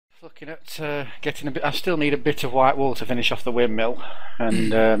Looking at getting a bit. I still need a bit of white wool to finish off the windmill,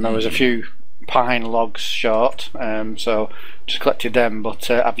 and there was a few pine logs short, so just collected them.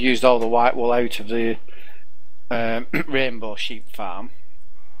 But I've used all the white wool out of the rainbow sheep farm.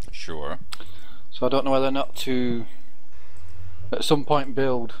 Sure. So I don't know whether or not to, at some point,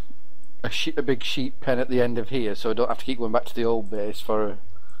 build a big sheep pen at the end of here, so I don't have to keep going back to the old base for.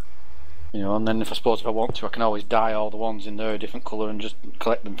 And then if I want to, I can always dye all the ones in there a different colour and just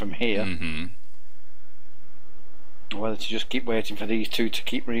collect them from here. Mm-hmm. Or whether to just keep waiting for these two to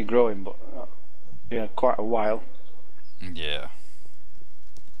keep regrowing, but yeah, quite a while. Yeah.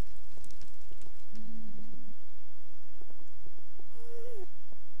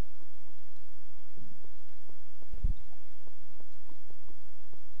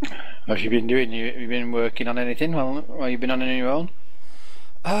 What have you been doing? Have you been working on anything while you've been on your own?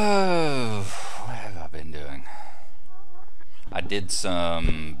 Oh, what have I been doing? I did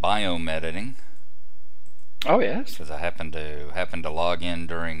some biome editing. Oh yes. Because I happened to log in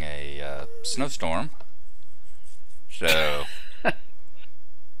during a snowstorm. So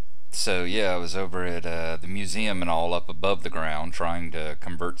yeah, I was over at the museum and all up above the ground trying to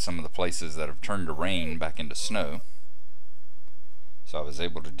convert some of the places that have turned to rain back into snow. So I was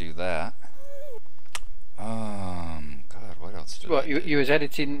able to do that. God, what else did I do? You was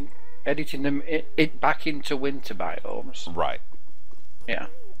editing them it back into winter biomes. Right. Yeah.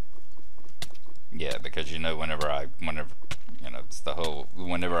 Yeah, because whenever it's the whole,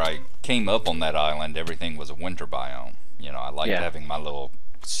 whenever I came up on that island, everything was a winter biome. I liked having my little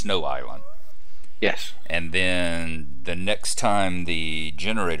snow island. Yes. And then the next time the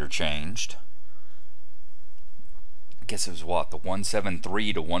generator changed, I guess it was what, the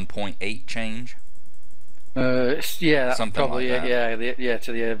 1.73 to 1.8 change? Yeah, that's Something probably like that. it.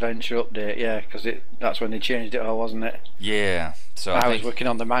 To the adventure update, yeah, because that's when they changed it all, wasn't it? Yeah. So I was working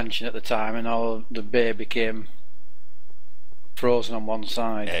on the mansion at the time, and all the bay became frozen on one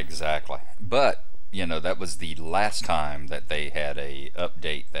side. Exactly. But that was the last time that they had a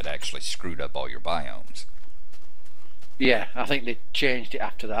update that actually screwed up all your biomes. Yeah, I think they changed it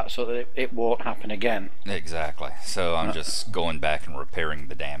after that so that it won't happen again. Exactly. So I'm just going back and repairing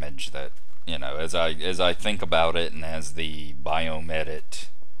the damage that, as I think about it, and as the biome edit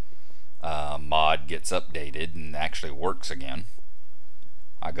mod gets updated and actually works again,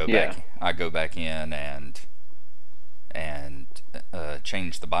 I go back in and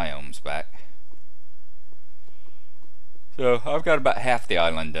change the biomes back. So I've got about half the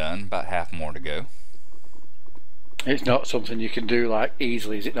island done, about half more to go. It's not something you can do like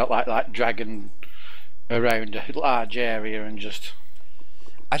easily, is it? Not like dragging around a large area and just.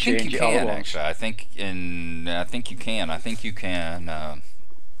 I think you can actually. I think you can. I think you can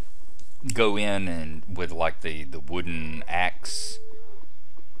go in and with like the wooden axe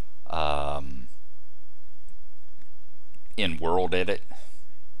in world edit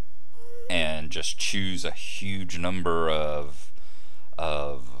and just choose a huge number of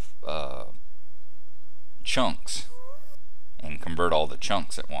chunks and convert all the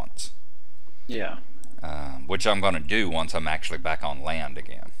chunks at once. Yeah. Which I'm going to do once I'm actually back on land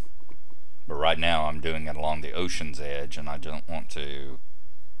again. But right now I'm doing it along the ocean's edge, and I don't want to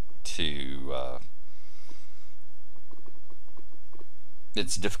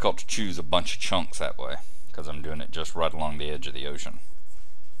it's difficult to choose a bunch of chunks that way because I'm doing it just right along the edge of the ocean.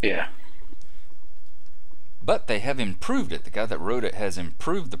 Yeah. But they have improved it. The guy that wrote it has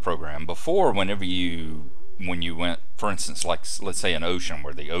improved the program. Before, when you went, for instance, like let's say an ocean,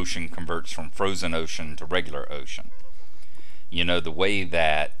 where the ocean converts from frozen ocean to regular ocean, the way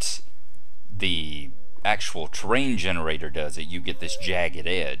that the actual terrain generator does it, you get this jagged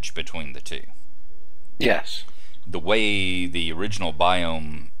edge between the two. Yes. The way the original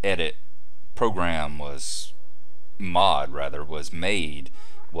biome edit program was made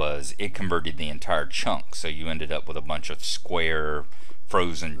was it converted the entire chunk, so you ended up with a bunch of square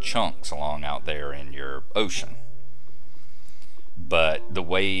frozen chunks along out there in your ocean. But the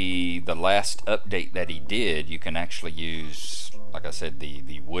way the last update that he did, you can actually use, like I said,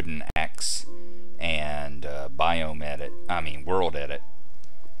 the wooden axe and world edit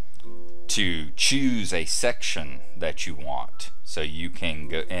to choose a section that you want, so you can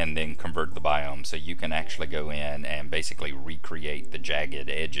go and then convert the biome, so you can actually go in and basically recreate the jagged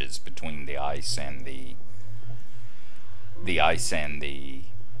edges between the ice and the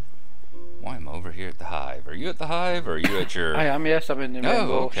Why am I over here at the hive? Are you at the hive, or are you at your... I am, yes, I'm in the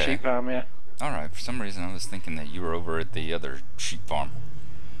rainbow sheep farm, yeah. Alright, for some reason I was thinking that you were over at the other sheep farm.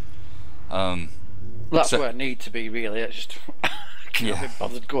 That's where I need to be, really. It's just... I can't be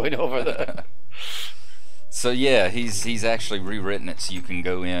bothered going over there. So yeah, he's actually rewritten it so you can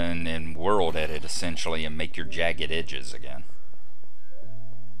go in and world edit essentially and make your jagged edges again,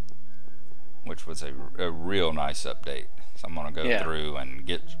 which was a real nice update. So I'm gonna go through and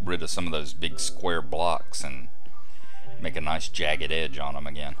get rid of some of those big square blocks and make a nice jagged edge on them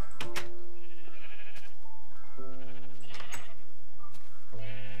again.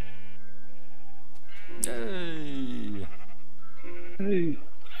 Yay! Hey.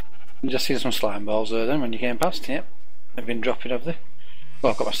 You just see some slime balls there then when you came past. Yep, they've been dropping, have they?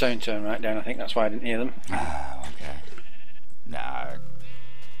 Well, I've got my sound turned right down. I think that's why I didn't hear them. Ah, okay. Nah.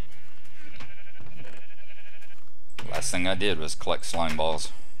 Last thing I did was collect slime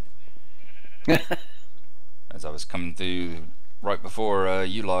balls. As I was coming through right before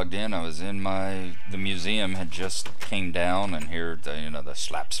you logged in, I was in the museum had just came down and heard the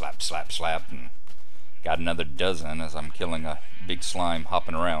slap, slap, slap, slap, and got another dozen as I'm killing a big slime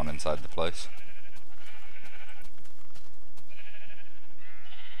hopping around inside the place.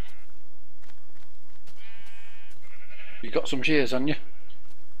 You got some shears on you?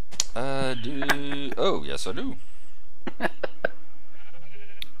 I do. Oh, yes, I do.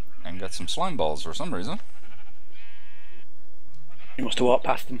 And got some slime balls for some reason. You must have walked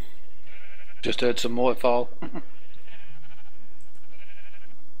past them. Just heard some more fall.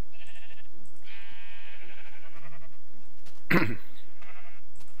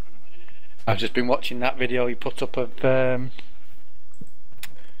 I've just been watching that video you put up of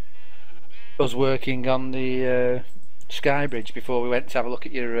us working on the Sky Bridge before we went to have a look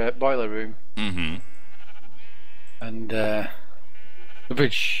at your boiler room. Mm-hmm. And the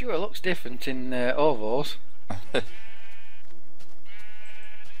bridge sure looks different in ovals. A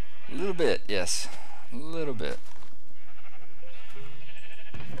little bit, yes. A little bit.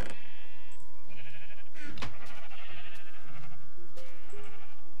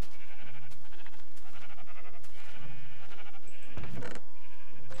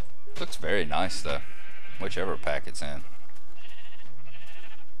 Looks very nice though, whichever pack it's in.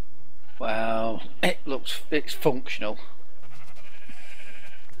 Well, it's functional.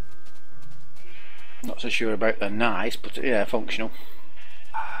 Not so sure about the nice, but yeah, functional.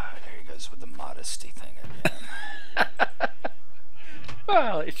 Ah, there he goes with the modesty thing again.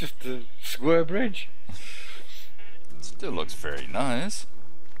 Well, it's just a square bridge. Still looks very nice.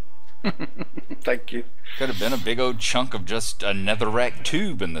 Thank you. Could have been a big old chunk of just a netherrack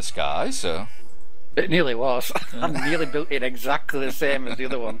tube in the sky, so... It nearly was. I nearly built it exactly the same as the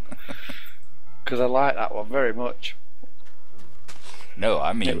other one. Because I like that one very much. No,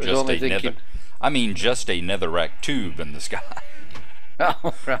 I mean just a netherrack tube in the sky.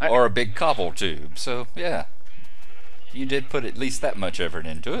 Oh, right. Or a big cobble tube, so yeah. You did put at least that much effort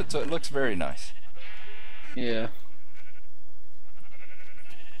into it, so it looks very nice. Yeah.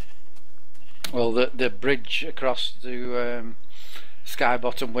 Well, the bridge across to Sky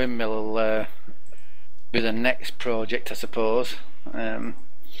Bottom Windmill will be the next project, I suppose.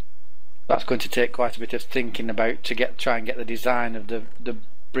 That's going to take quite a bit of thinking about to try and get the design of the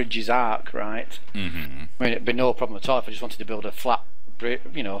bridge's arc right. Mm-hmm. I mean, it'd be no problem at all if I just wanted to build a flat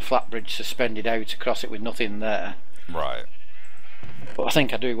bridge suspended out across it with nothing there. Right. But I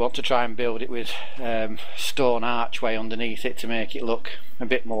think I do want to try and build it with stone archway underneath it to make it look a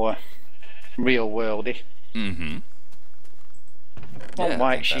bit more real worldy. Mm-hmm. Well,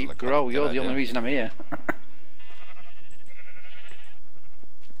 white sheep grow, you're the only reason I'm here.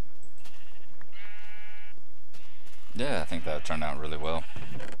 Yeah, I think that would turn out really well.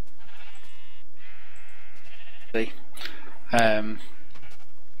 See. Have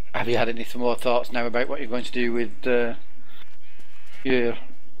you had any more thoughts now about what you're going to do with your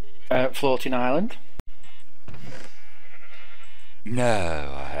floating island? No,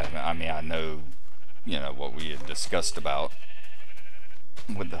 I haven't. I mean, I know, what we had discussed about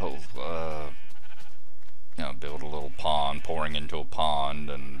with the whole, build a little pond, pouring into a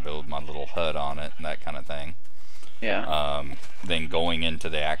pond, and build my little hut on it, and that kind of thing. Yeah. Then going into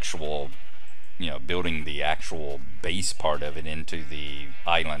the actual, building the actual base part of it into the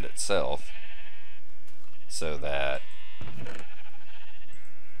island itself, so that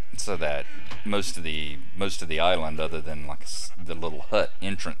most of the island, other than like the little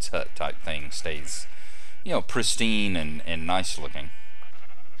entrance hut type thing, stays, pristine and nice looking,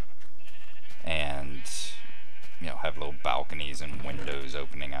 and have little balconies and windows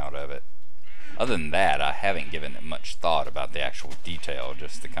opening out of it. Other than that, I haven't given it much thought about the actual detail,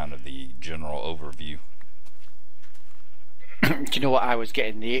 just the general overview. Do you know what I was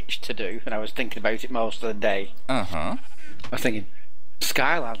getting the itch to do, and I was thinking about it most of the day? Uh-huh. I was thinking,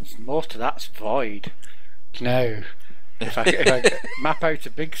 Skylands, most of that's void. No, If I map out a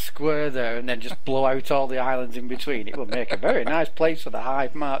big square there and then just blow out all the islands in between, it will make a very nice place for the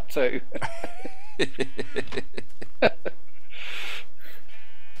Hive Mark too.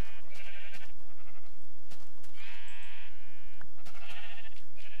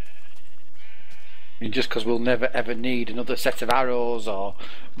 And just because we'll never ever need another set of arrows or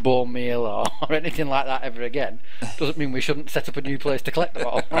bone meal or anything like that ever again, doesn't mean we shouldn't set up a new place to collect them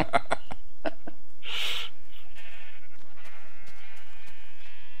all.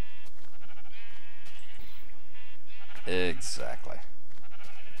 Exactly.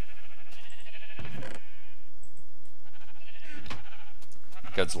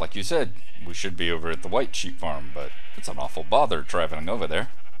 Because, like you said, we should be over at the white sheep farm, but it's an awful bother traveling over there.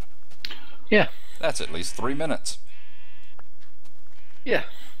 Yeah. That's at least 3 minutes. Yeah.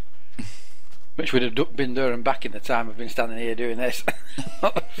 Which would have been there and back in the time I've been standing here doing this.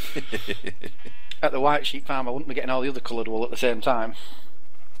 At the white sheep farm, I wouldn't be getting all the other coloured wool at the same time.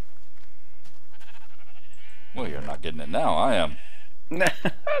 Well, you're not getting it now, I am.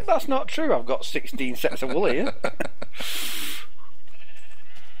 That's not true. I've got 16 sets of wool here.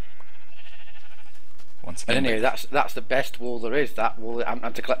 Once again, And anyway, that's the best wool there is. That wool that I'm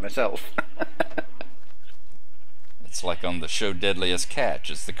had to collect myself. it's like on the show Deadliest Catch.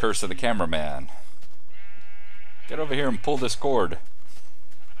 It's the curse of the cameraman. Get over here and pull this cord.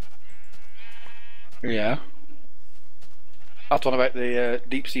 Yeah. That's one about the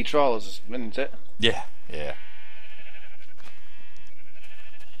deep sea trawlers, isn't it? Yeah, yeah.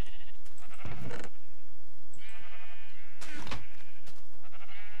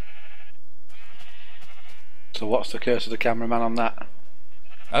 So what's the curse of the cameraman on that?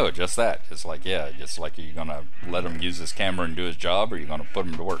 Oh, just that. Just like, yeah, just like, are you going to let him use his camera and do his job, or are you going to put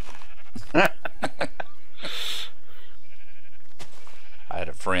him to work? I had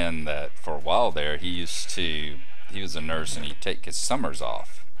a friend that for a while there, he was a nurse and he'd take his summers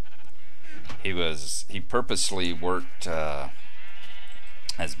off. He purposely worked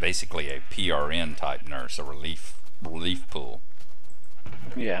as basically a PRN type nurse, a relief pool.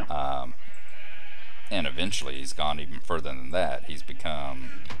 Yeah. And eventually he's gone even further than that. He's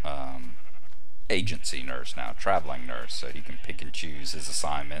become agency nurse now, traveling nurse, so he can pick and choose his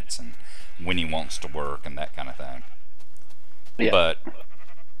assignments and when he wants to work and that kind of thing. Yeah. But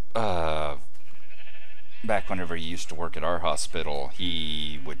back whenever he used to work at our hospital,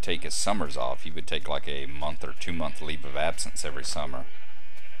 he would take his summers off. He would take like a month or 2 month leave of absence every summer,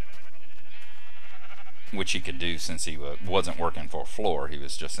 which he could do since he wasn't working for a floor. He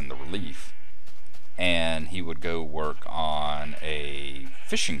was just in the relief. And he would go work on a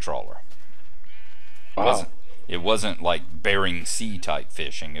fishing trawler. Wow. It wasn't like Bering Sea type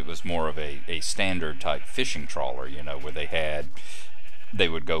fishing. It was more of a standard type fishing trawler, you know, where they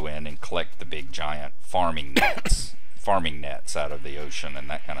would go in and collect the big giant farming nets out of the ocean and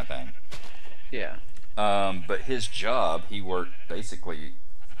that kind of thing. Yeah. But his job, he worked basically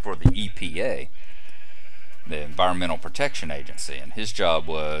for the EPA, the Environmental Protection Agency, and his job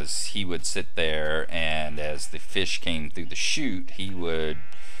was he would sit there, and as the fish came through the chute, he would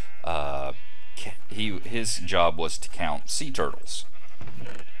his job was to count sea turtles,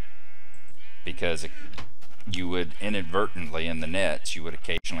 because you would inadvertently in the nets you would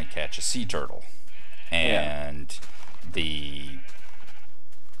occasionally catch a sea turtle, and the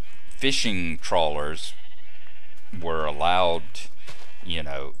fishing trawlers were allowed, you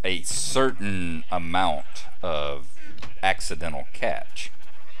know, a certain amount of accidental catch,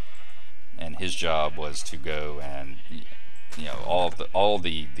 and his job was to go and, you know, all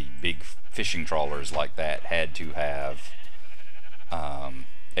the big fishing trawlers like that had to have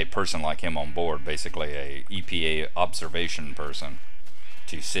a person like him on board, basically a EPA observation person,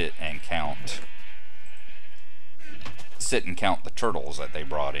 to sit and count the turtles that they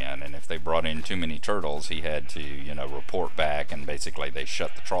brought in. And if they brought in too many turtles, he had to, you know, report back, and basically they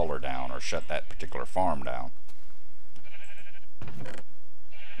shut the trawler down or shut that particular farm down.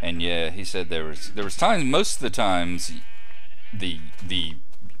 And yeah, he said there was times, most of the times the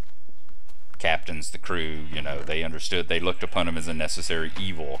captains, the crew, you know, they understood, they looked upon him as a necessary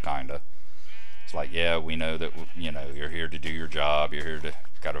evil, kinda. It's like, yeah, we know that, you know, you're here to do your job, you're here to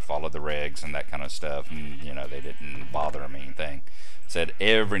gotta follow the regs and that kind of stuff, and, you know, they didn't bother him anything. Said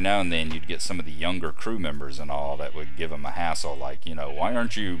every now and then you'd get some of the younger crew members and all that would give him a hassle, like, you know, why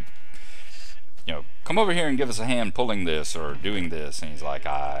aren't you, you know, come over here and give us a hand pulling this or doing this. And he's like,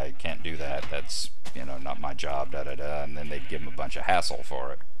 I can't do that, that's, you know, not my job, da da da. And then they'd give him a bunch of hassle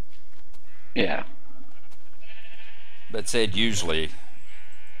for it. Yeah. But said usually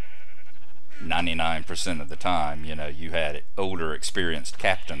 99% of the time, you know, you had older experienced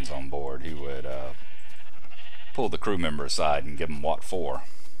captains on board who would pull the crew member aside and give them what for.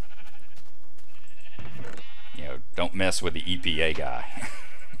 You know, don't mess with the EPA guy.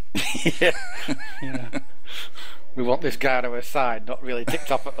 Yeah. Yeah. We want this guy to our side, not really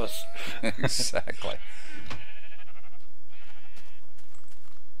ticked off at us. Exactly.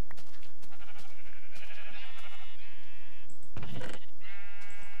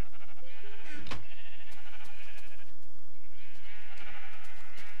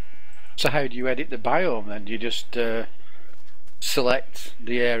 So how do you edit the biome then? Do you just select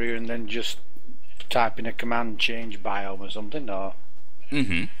the area and then just type in a command, change biome or something, or?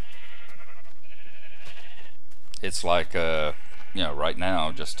 Mm-hmm. It's like, you know, right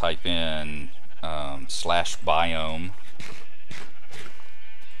now, just type in /biome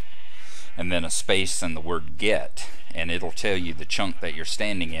and then a space and the word get, and it'll tell you the chunk that you're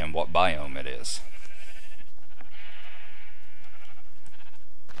standing in, what biome it is.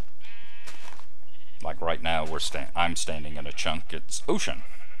 Like right now, I'm standing in a chunk, it's ocean.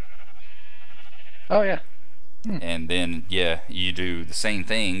 Oh yeah. And then, yeah, you do the same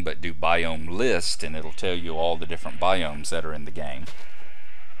thing, but do biome list, and it'll tell you all the different biomes that are in the game.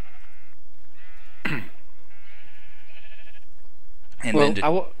 And well,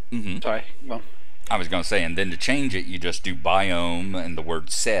 then sorry. Well, I was going to say, and then to change it, you just do biome and the word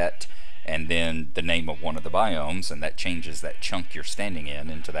set, and then the name of one of the biomes, and that changes that chunk you're standing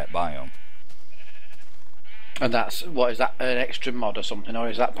in into that biome. and that's what is that, an extra mod or something, or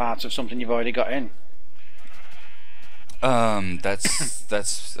is that part of something you've already got in?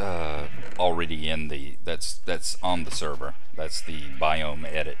 That's already in the that's on the server. That's the biome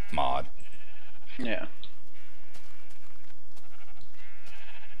edit mod. Yeah.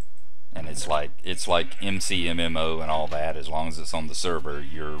 And it's like MCMMO and all that. As long as it's on the server,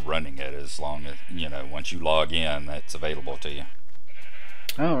 you're running it. As long as, you know, once you log in, that's available to you.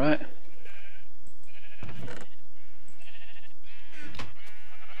 All right.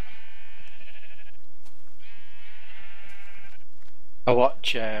 I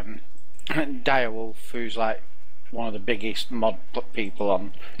watch Direwolf, who's like one of the biggest mod people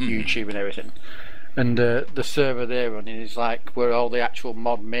on YouTube and everything. And the server they're running is like where all the actual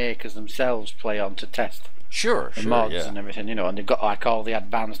mod makers themselves play on to test the mods and everything, you know, and they've got like all the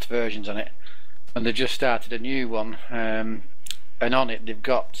advanced versions on it. And they've just started a new one, and on it they've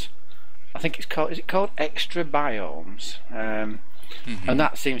got, I think is it called Extra Biomes? And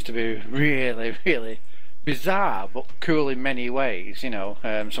that seems to be really, really bizarre but cool in many ways, you know,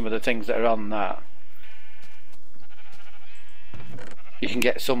 some of the things that are on that. You can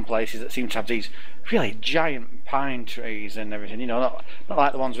get some places that seem to have these really giant pine trees and everything, you know, not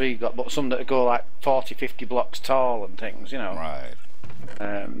like the ones we've got, but some that go like 40-50 blocks tall and things, you know. Right.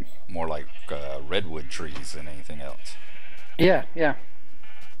 More like redwood trees than anything else. Yeah, yeah.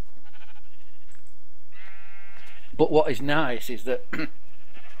 But what is nice is that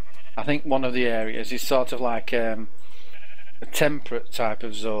I think one of the areas is sort of like a temperate type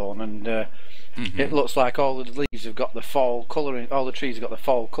of zone, and it looks like all the leaves have got the fall colouring, all the trees have got the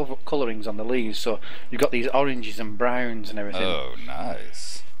fall colourings on the leaves, so you've got these oranges and browns and everything. Oh,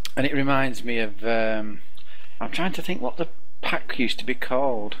 nice. And it reminds me of, I'm trying to think what the pack used to be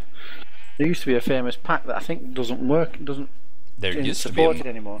called. There used to be a famous pack that I think doesn't work, isn't supported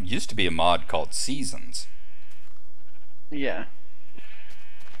anymore. Used to be a mod called Seasons. Yeah.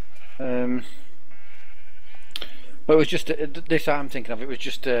 But it was just this I'm thinking of. It was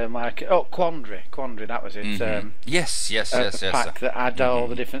just like Quandary, that was it. Yes. A pack that had all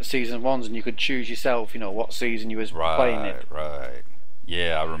the different season ones, and you could choose yourself, you know, what season you was playing it. Right.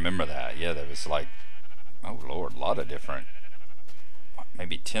 Yeah, I remember that. Yeah, there was like, oh Lord, a lot of different,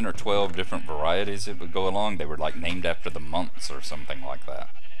 maybe 10 or 12 different varieties that would go along. They were like named after the months or something like that.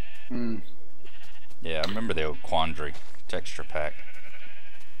 Yeah, I remember the old Quandary texture pack.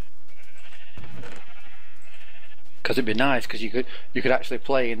 Because it'd be nice, because you could actually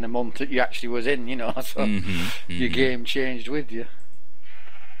play in the month that you actually was in, you know, so your game changed with you.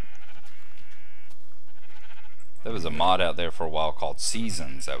 There was a mod out there for a while called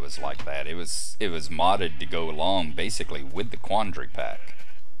Seasons that was like that. It was modded to go along basically with the Quandary pack.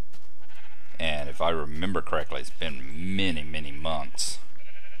 And if I remember correctly, it's been many months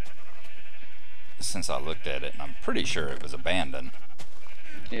since I looked at it, and I'm pretty sure it was abandoned.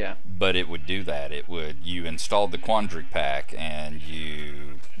 Yeah. But it would do that. You installed the Quandary pack and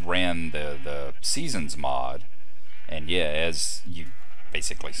you ran the Seasons mod, and yeah, as you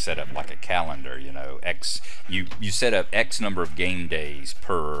basically set up like a calendar, you know, you set up X number of game days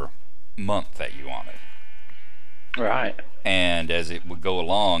per month that you wanted. Right. And as it would go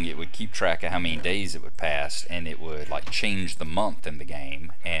along, it would keep track of how many days it would pass, and it would like change the month in the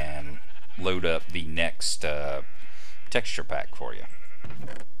game and load up the next texture pack for you.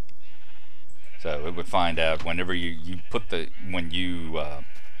 So it would find out whenever you put when you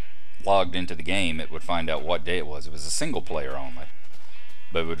logged into the game, it would find out what day it was. It was a single player only,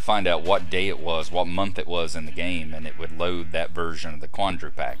 but it would find out what day it was, what month it was in the game, and it would load that version of the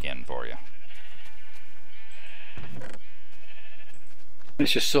Quandary pack in for you.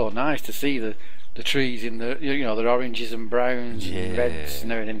 It's just so nice to see the trees in the, you know, the oranges and browns and reds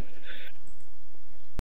and everything.